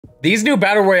These new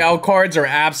Battle Royale cards are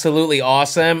absolutely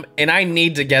awesome, and I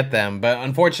need to get them, but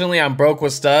unfortunately I'm broke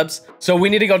with stubs, so we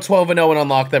need to go 12-0 and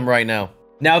unlock them right now.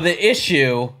 Now the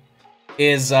issue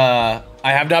is I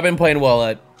have not been playing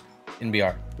well in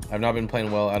BR. I've not been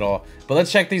playing well at all. But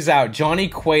let's check these out. Johnny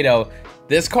Cueto.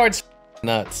 This card's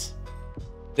nuts.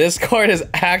 This card is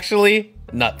actually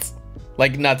nuts.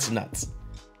 Like nuts.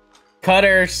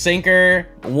 Cutter, sinker,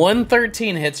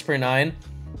 113 hits per 9.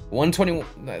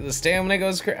 120, the stamina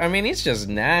goes crazy. I mean, he's just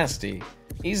nasty.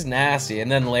 He's nasty. And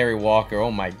then Larry Walker,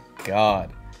 oh my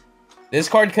God. This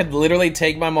card could literally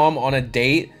take my mom on a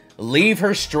date, leave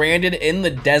her stranded in the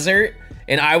desert,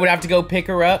 and I would have to go pick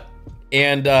her up,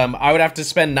 and I would have to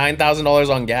spend $9,000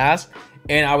 on gas,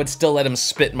 and I would still let him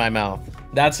spit in my mouth.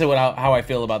 That's how I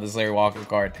feel about this Larry Walker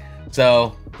card.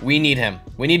 So we need him.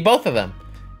 We need both of them.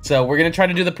 So we're gonna try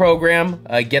to do the program,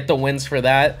 get the wins for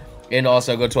that, and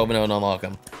also go 12-0 and unlock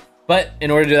them. But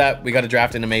in order to do that, we got to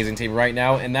draft an amazing team right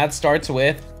now, and that starts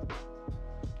with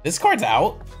this card's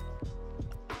out.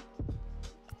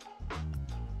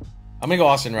 I'm gonna go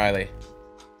Austin Riley.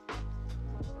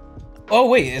 Oh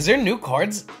wait, is there new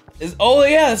cards? Oh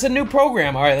yeah, it's a new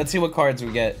program. All right, let's see what cards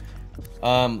we get.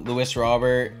 Luis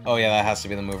Robert. Oh yeah, that has to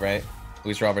be the move, right?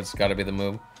 Luis Robert's got to be the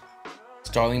move.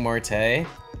 Starling Marte.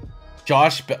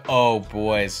 Josh. Oh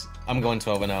boys, I'm going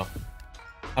 12-0.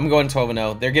 I'm going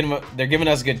 12-0. They're giving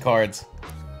us good cards.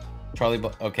 Charlie.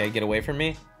 Okay, get away from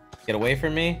me. Get away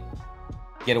from me.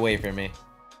 Get away from me.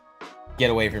 Get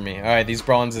away from me. All right, these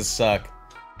bronzes suck.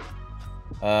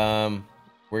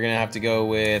 We're gonna have to go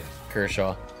with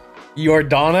Kershaw.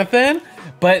 Jordanathan?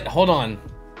 But hold on.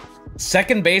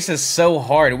 Second base is so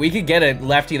hard. We could get a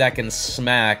lefty that can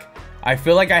smack. I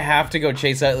feel like I have to go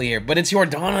Chase Utley here, but it's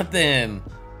Jordanathan.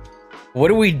 What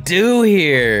do we do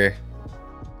here?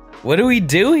 What do we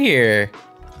do here?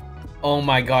 Oh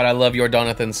my God, I love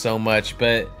Jordanathan so much,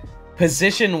 but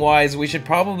position-wise, we should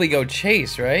probably go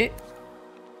Chase, right?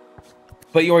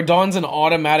 But Jordan's an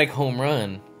automatic home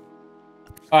run.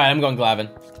 All right, I'm going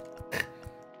Glavine.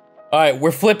 All right,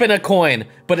 we're flipping a coin,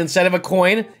 but instead of a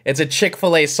coin, it's a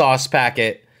Chick-fil-A sauce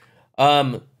packet.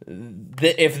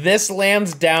 If this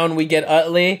lands down, we get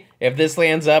Utley. If this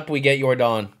lands up, we get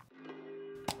Jordan.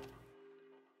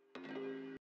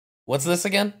 What's this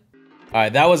again? All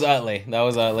right, that was Utley. That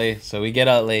was Utley. So we get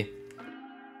Utley.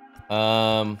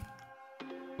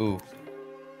 Ooh,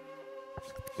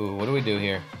 what do we do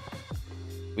here?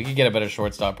 We could get a better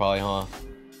shortstop probably, huh?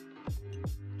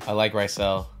 I like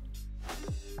Rysel.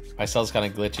 Rysel's kind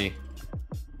of glitchy.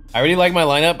 I already like my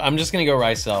lineup. I'm just gonna go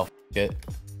Rysel. We're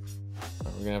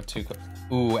gonna have two.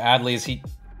 Ooh, Adley's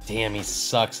damn, he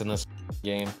sucks in this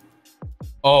game.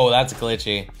 Oh, that's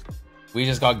glitchy. We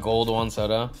just got gold Juan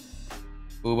Soto.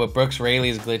 Ooh, but Brooks Raley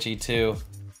is glitchy too.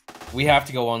 We have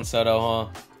to go Juan Soto,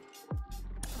 huh?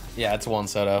 Yeah, it's Juan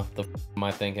Soto. The f am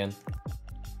I thinking?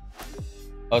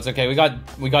 Oh, it's okay. We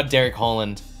got Derek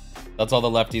Holland. That's all the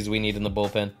lefties we need in the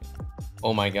bullpen.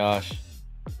 Oh my gosh.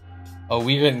 Oh,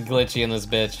 we're getting glitchy in this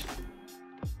bitch.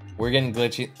 We're getting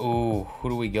glitchy. Ooh, who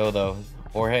do we go though?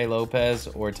 Jorge Lopez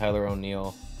or Tyler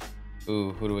O'Neill?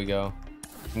 Ooh, who do we go?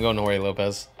 I'm going Jorge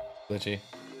Lopez. Glitchy.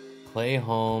 Clay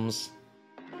Holmes.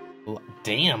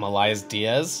 Damn, Elias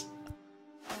Diaz.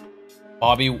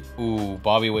 Bobby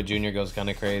Wood Jr. goes kind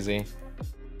of crazy.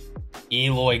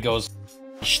 Eloy goes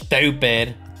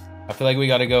stupid. I feel like we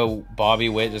got to go Bobby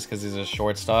Witt just because he's a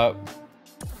shortstop.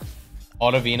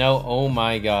 Ottavino, oh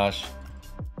my gosh.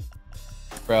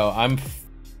 Bro, I'm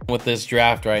with this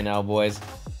draft right now, boys.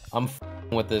 I'm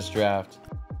with this draft.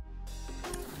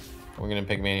 We're going to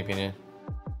pick Manny Pena.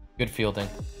 Good fielding.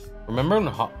 Remember when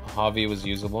Javi was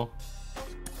usable?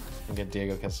 I'll get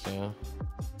Diego Castillo.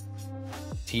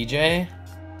 TJ?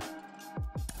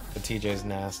 But TJ's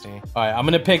nasty. All right, I'm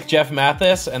going to pick Jeff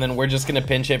Mathis, and then we're just going to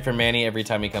pinch hit for Manny every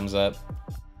time he comes up.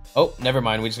 Oh, never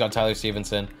mind. We just got Tyler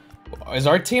Stevenson. Is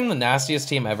our team the nastiest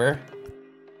team ever?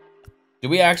 Do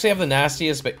we actually have the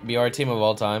nastiest BR team of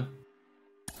all time?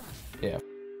 Yeah.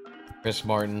 Chris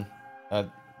Martin. That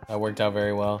worked out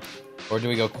very well. Or do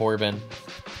we go Corbin?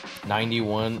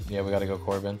 91. Yeah, we got to go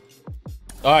Corbin.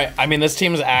 All right. I mean, this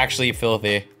team is actually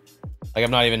filthy. Like,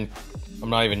 I'm not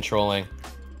even trolling.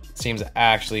 This team's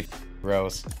actually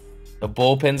gross. The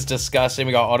bullpen's disgusting.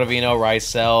 We got Ottavino,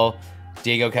 Rysel,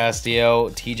 Diego Castillo,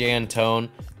 TJ Antone.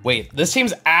 Wait, this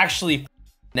team's actually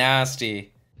nasty.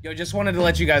 Yo, just wanted to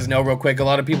let you guys know real quick. A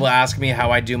lot of people ask me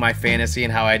how I do my fantasy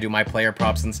and how I do my player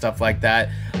props and stuff like that.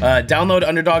 Download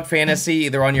Underdog Fantasy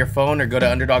either on your phone or go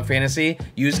to Underdog Fantasy.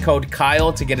 Use code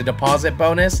Kyle to get a deposit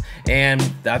bonus, and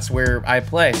that's where I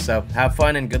play. So have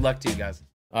fun and good luck to you guys.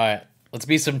 All right, let's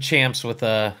be some champs with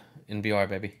NBR,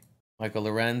 baby. Michael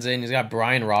Lorenzen. He's got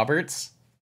Brian Roberts.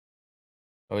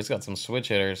 Oh, he's got some switch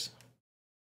hitters.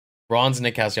 Bronze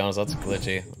Nick Castellanos. That's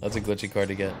glitchy. That's a glitchy card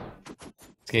to get.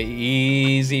 Let's get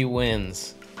easy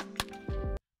wins.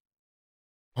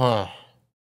 Huh.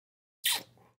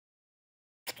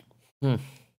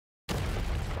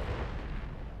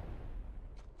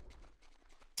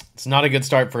 It's not a good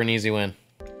start for an easy win.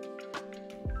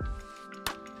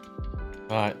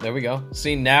 Alright, there we go.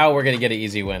 See, now we're gonna get an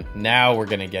easy win. Now we're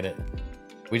gonna get it.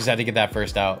 We just had to get that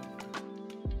first out.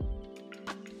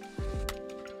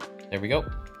 There we go.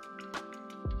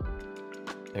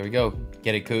 There we go.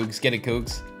 Get it, Cougs. Get it,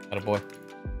 Cougs. Attaboy.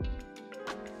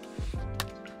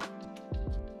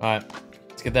 Alright.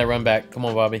 Let's get that run back. Come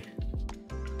on, Bobby.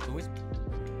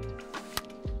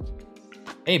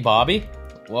 Hey, Bobby.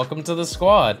 Welcome to the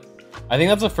squad. I think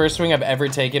that's the first swing I've ever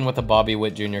taken with a Bobby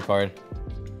Witt Jr. card.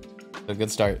 A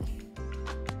good start.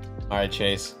 Alright,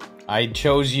 Chase. I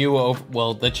chose you over...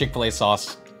 Well, the Chick-fil-A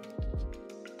sauce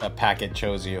packet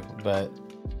chose you, but...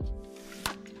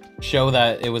 Show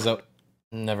that it was a...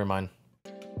 Never mind.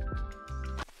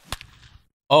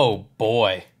 Oh,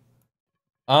 boy.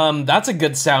 That's a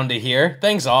good sound to hear.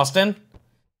 Thanks, Austin.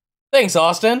 Thanks,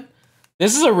 Austin.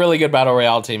 This is a really good Battle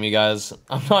Royale team, you guys.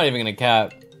 I'm not even gonna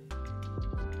cap.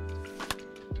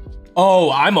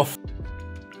 Oh, I'm a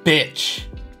bitch.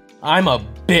 I'm a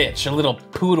bitch. A little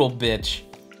poodle bitch.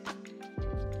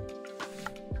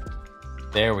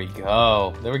 There we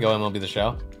go. There we go, MLB The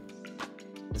Show.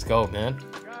 Let's go, man.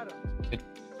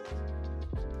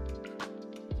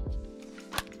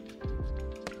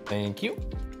 Thank you.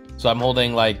 So I'm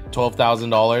holding like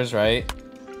 $12,000, right?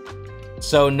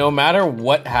 So no matter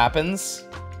what happens,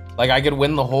 like I could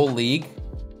win the whole league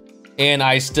and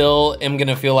I still am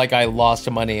gonna feel like I lost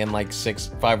money in like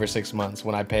 5 or 6 months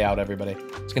when I pay out everybody.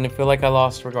 It's gonna feel like I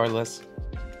lost regardless.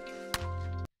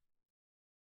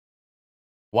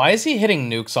 Why is he hitting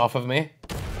nukes off of me?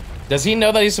 Does he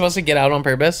know that he's supposed to get out on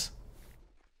purpose?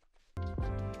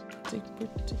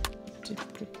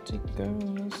 Pretty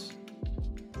girls.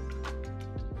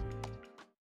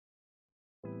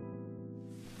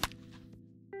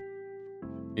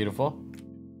 Beautiful.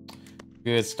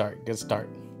 Good start. Good start.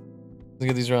 Look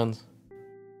at these runs.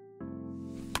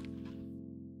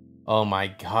 Oh my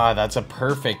god, that's a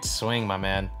perfect swing, my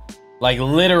man. Like,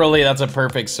 literally, that's a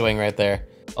perfect swing right there.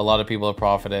 A lot of people have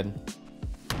profited.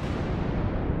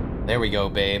 There we go,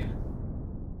 babe.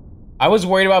 I was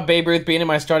worried about Babe Ruth being in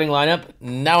my starting lineup.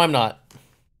 Now I'm not.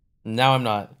 Now I'm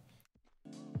not.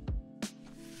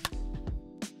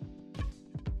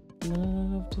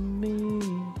 Love to me.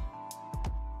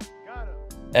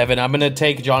 Evan, I'm gonna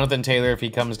take Jonathan Taylor if he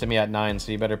comes to me at 9,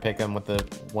 so you better pick him with the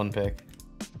 1 pick.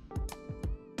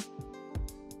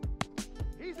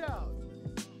 He's out.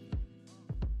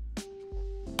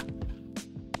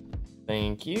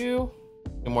 Thank you.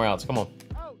 2 more outs, come on.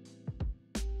 Out.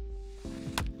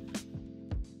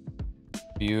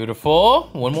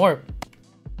 Beautiful. 1 more.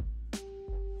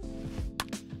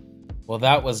 Well,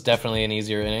 that was definitely an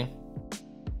easier inning.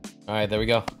 All right, there we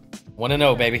go.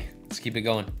 1-0, baby. Let's keep it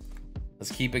going.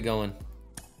 Let's keep it going.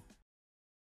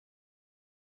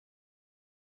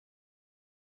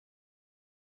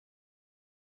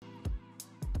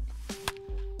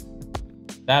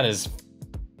 That is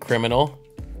criminal.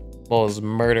 Ball is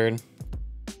murdered.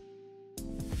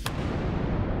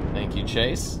 Thank you,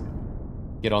 Chase.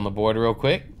 Get on the board real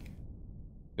quick.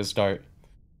 Good start.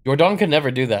 Jordan could never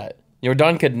do that.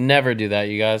 Jordan could never do that,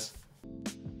 you guys.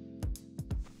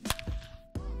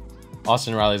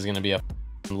 Austin Riley's gonna be a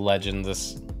legend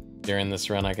during this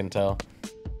run, I can tell.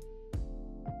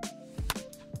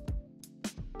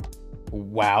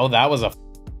 Wow, that was a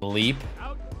leap.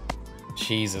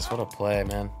 Jesus, what a play,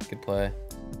 man. Good play.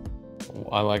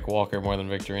 I like Walker more than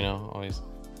Victorino, always.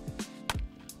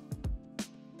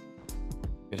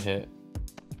 Good hit.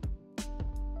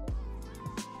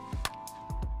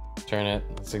 Turn it.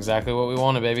 That's exactly what we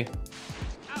wanted, baby.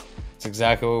 That's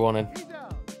exactly what we wanted.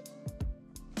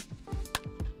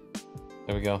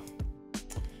 There we go.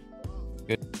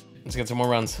 Good. Let's get some more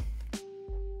runs.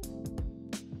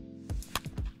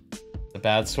 A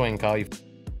bad swing, Kyle.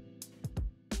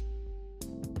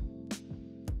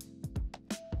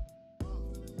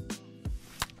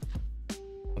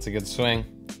 That's a good swing.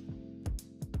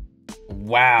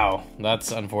 Wow.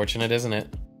 That's unfortunate, isn't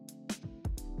it?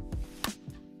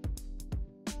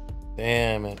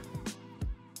 Damn it.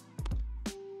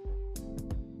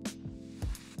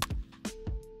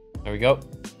 There we go.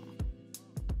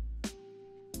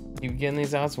 Keep getting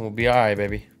these outs and we'll be alright,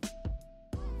 baby.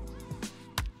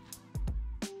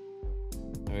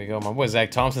 There we go. My boy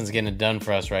Zach Thompson's getting it done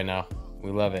for us right now.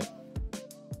 We love it.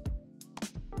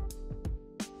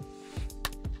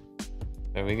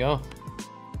 There we go.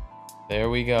 There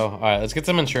we go. All right, let's get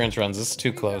some insurance runs. This is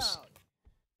too close.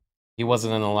 He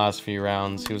wasn't in the last few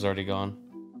rounds. He was already gone.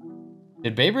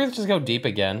 Did Babe Ruth just go deep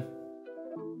again?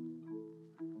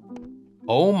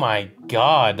 Oh my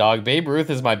god, dog. Babe Ruth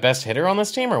is my best hitter on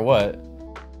this team or what?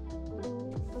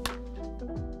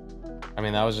 I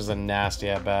mean, that was just a nasty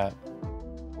at bat.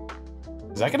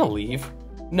 Is that gonna leave?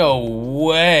 No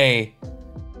way.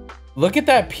 Look at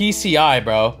that PCI,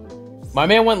 bro. My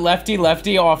man went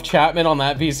lefty-lefty off Chapman on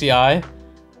that PCI.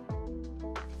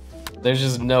 There's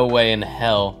just no way in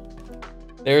hell.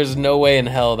 There's no way in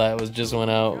hell that was just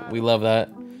went out. We love that.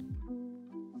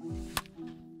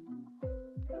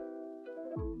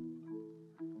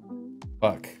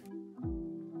 Fuck.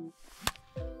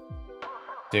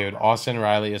 Dude, Austin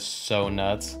Riley is so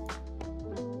nuts.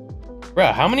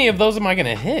 Bruh, how many of those am I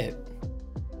gonna hit?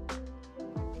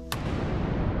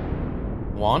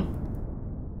 Juan?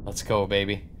 Let's go,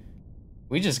 baby.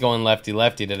 We just going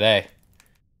lefty-lefty today.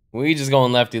 We just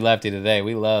going lefty-lefty today.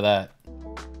 We love that.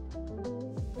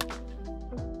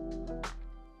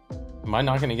 Am I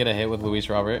not gonna get a hit with Luis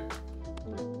Robert?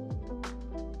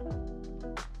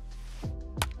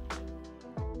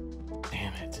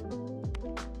 Damn it.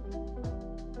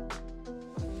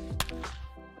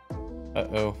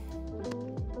 Uh-oh.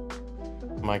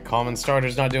 My common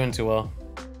starter's not doing too well.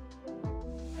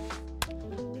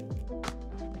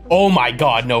 Oh my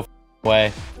god, no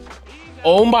way.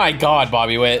 Oh my god,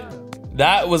 Bobby Witt.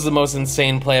 That was the most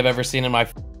insane play I've ever seen in my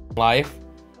life.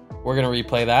 We're gonna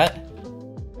replay that.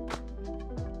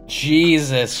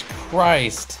 Jesus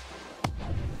Christ.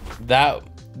 That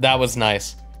was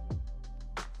nice.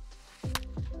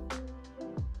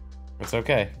 It's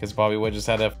okay, because Bobby Witt just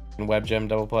had a web gem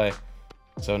double play.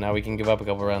 So now we can give up a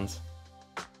couple runs.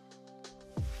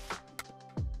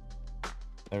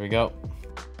 There we go.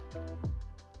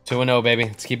 2-0, baby.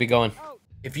 Let's keep it going.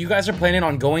 If you guys are planning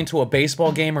on going to a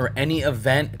baseball game or any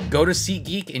event, go to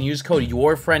SeatGeek and use code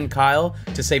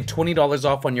YourFriendKyle to save $20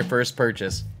 off on your first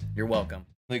purchase. You're welcome.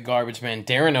 The garbage man,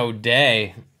 Darren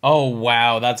O'Day. Oh,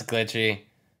 wow. That's glitchy.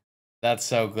 That's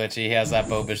so glitchy. He has that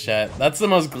Bo Bichette. That's the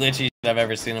most glitchy shit I've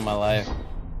ever seen in my life.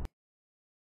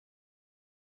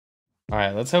 All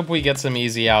right, let's hope we get some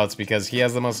easy outs because he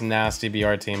has the most nasty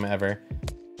BR team ever.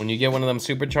 When you get one of them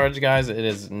supercharged guys, it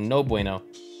is no bueno.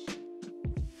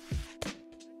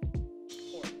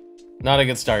 Not a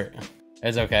good start.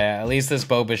 It's okay. At least this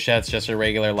Bo Bichette's just a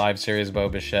regular live series Bo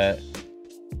Bichette.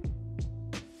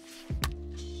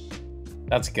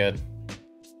 That's good.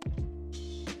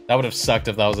 That would have sucked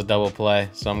if that was a double play,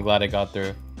 so I'm glad it got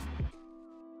through.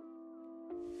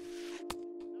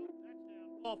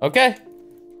 Okay.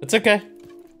 It's okay.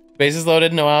 Bases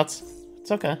loaded, no outs.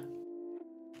 It's okay.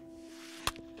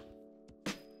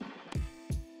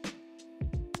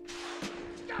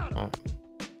 Right.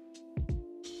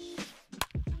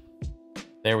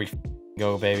 There we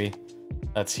go, baby.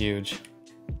 That's huge.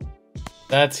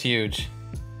 That's huge.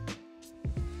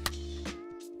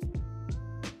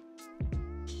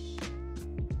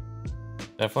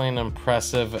 Definitely an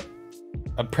impressive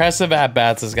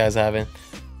at-bats this guy's having.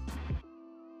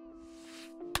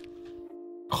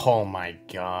 Oh my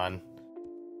god.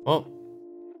 Well,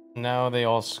 now they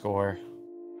all score.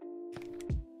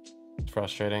 It's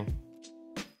frustrating.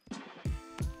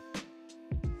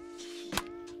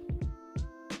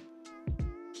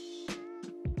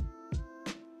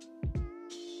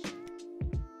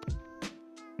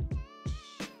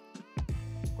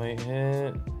 Late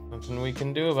hit. Nothing we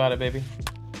can do about it, baby.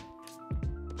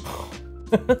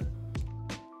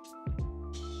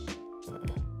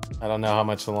 I don't know how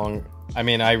much long. I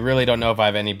mean, I really don't know if I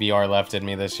have any BR left in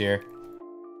me this year.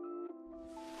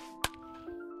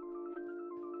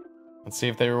 Let's see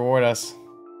if they reward us.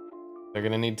 They're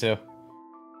gonna need to.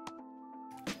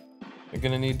 They're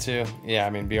gonna need to. Yeah, I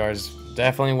mean, BR is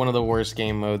definitely one of the worst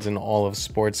game modes in all of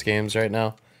sports games right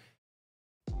now.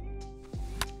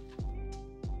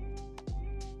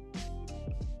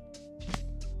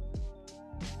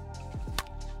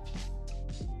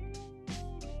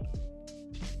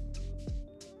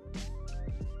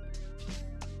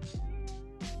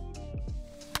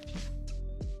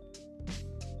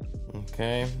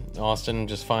 Okay, Austin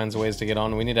just finds ways to get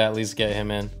on. We need to at least get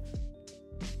him in.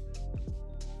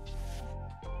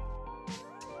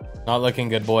 Not looking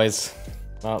good, boys.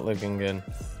 Not looking good.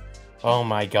 Oh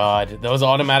my god. Those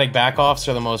automatic backoffs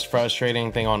are the most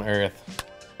frustrating thing on earth.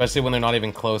 Especially when they're not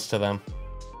even close to them.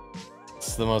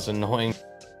 It's the most annoying.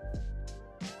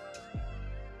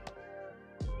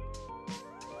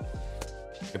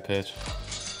 Good pitch.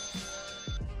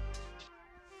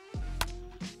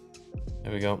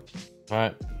 There we go.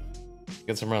 Alright.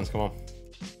 Get some runs, come on.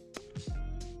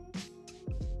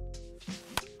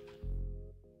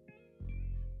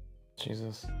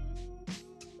 Jesus.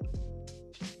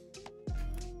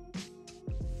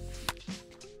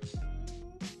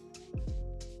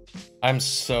 I'm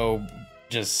so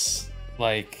just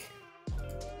like...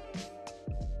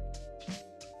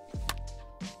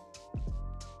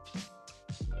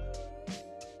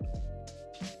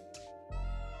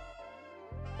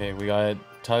 Okay, we got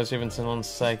Tyler Stevenson on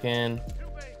second.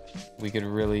 We could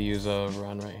really use a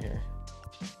run right here.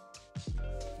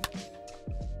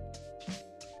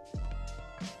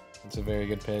 It's a very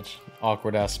good pitch.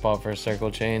 Awkward ass spot for a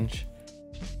circle change.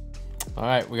 All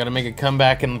right, we got to make a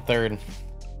comeback in the third.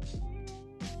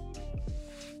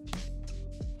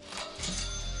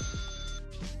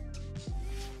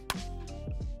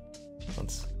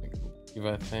 Let's leave,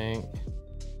 I think.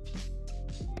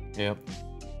 Yep.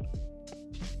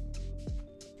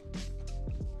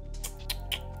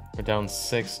 We're down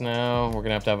 6 now. We're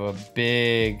gonna have to have a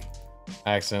big...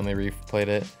 I accidentally replayed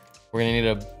it. We're gonna need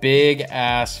a big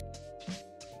ass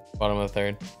bottom of the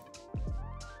third.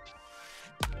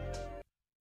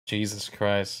 Jesus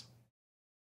Christ.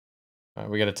 All right,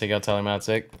 we gotta take out Tyler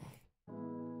Matzik.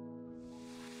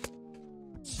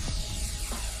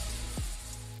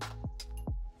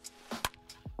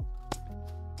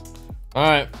 All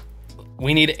right,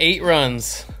 we need 8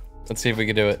 runs. Let's see if we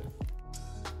can do it.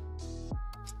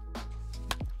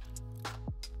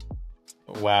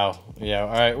 Wow. Yeah. All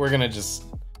right. We're gonna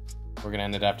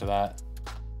end it after that.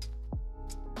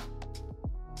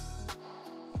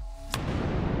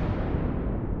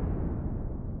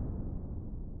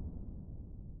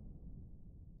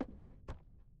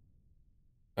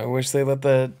 I wish they let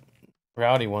the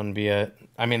rowdy one be a...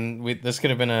 I mean, this could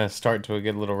have been a start to a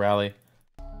good little rally.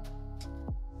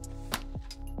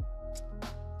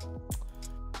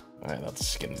 All right,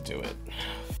 that's gonna do it.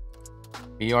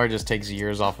 VR just takes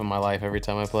years off of my life every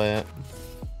time I play it.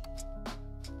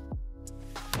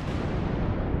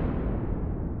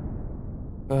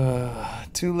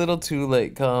 Too little, too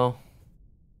late, Kyle.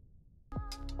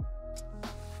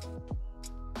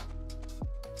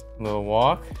 Little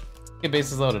walk. Get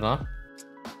bases loaded, huh?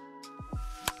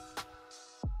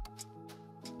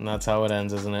 And that's how it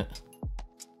ends, isn't it?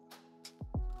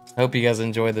 Hope you guys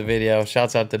enjoyed the video.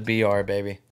 Shouts out to BR, baby.